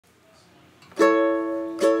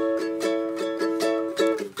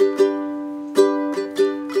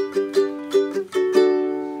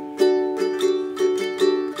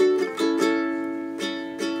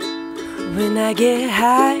I get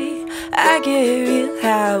high, I get real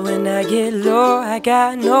high. When I get low, I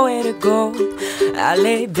got nowhere to go. I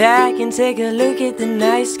lay back and take a look at the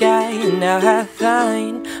night sky, and now I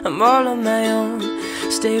find I'm all on my own.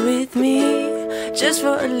 Stay with me just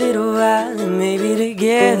for a little while, and maybe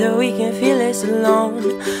together we can feel less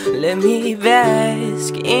alone. Let me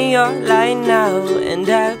bask in your light now, and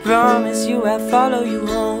I promise you I'll follow you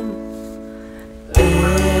home.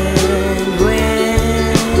 And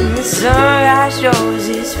when the sunrise shows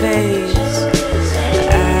its face,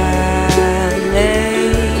 I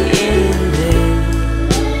lay in bed.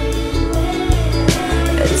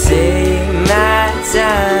 I take my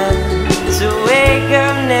time to wake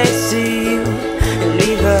up next to you and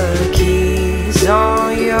leave her keys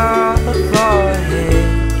on your forehead.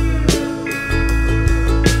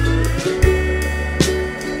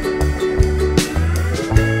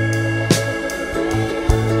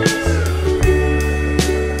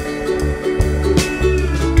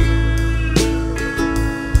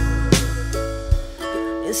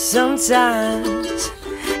 And sometimes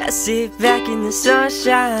I sit back in the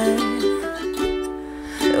sunshine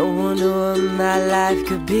and wonder what my life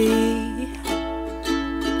could be.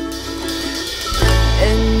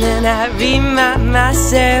 And then I remind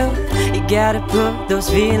myself, you gotta put those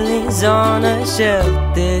feelings on a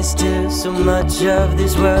shelf. There's still so much of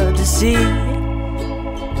this world to see.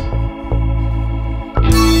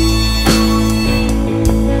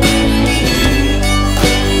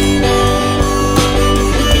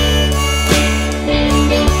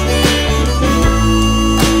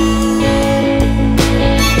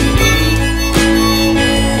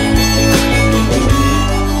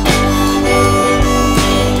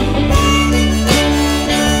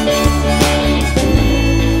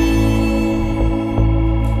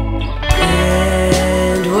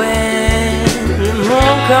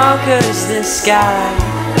 Conquers the sky,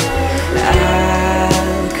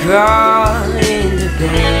 I'll crawl into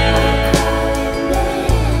bed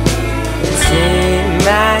and take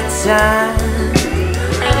my time.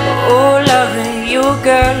 Oh, loving you,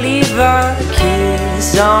 girl, leave a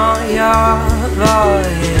kiss on your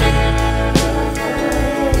forehead.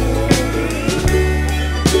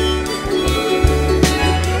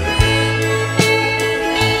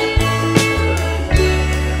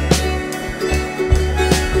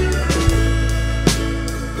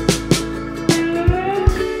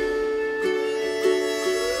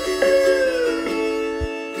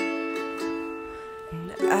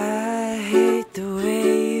 I hate the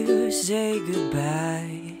way you say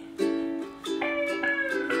goodbye.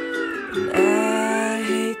 I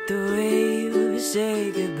hate the way you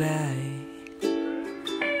say goodbye.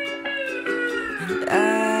 And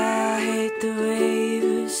I hate the way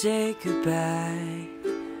you say goodbye.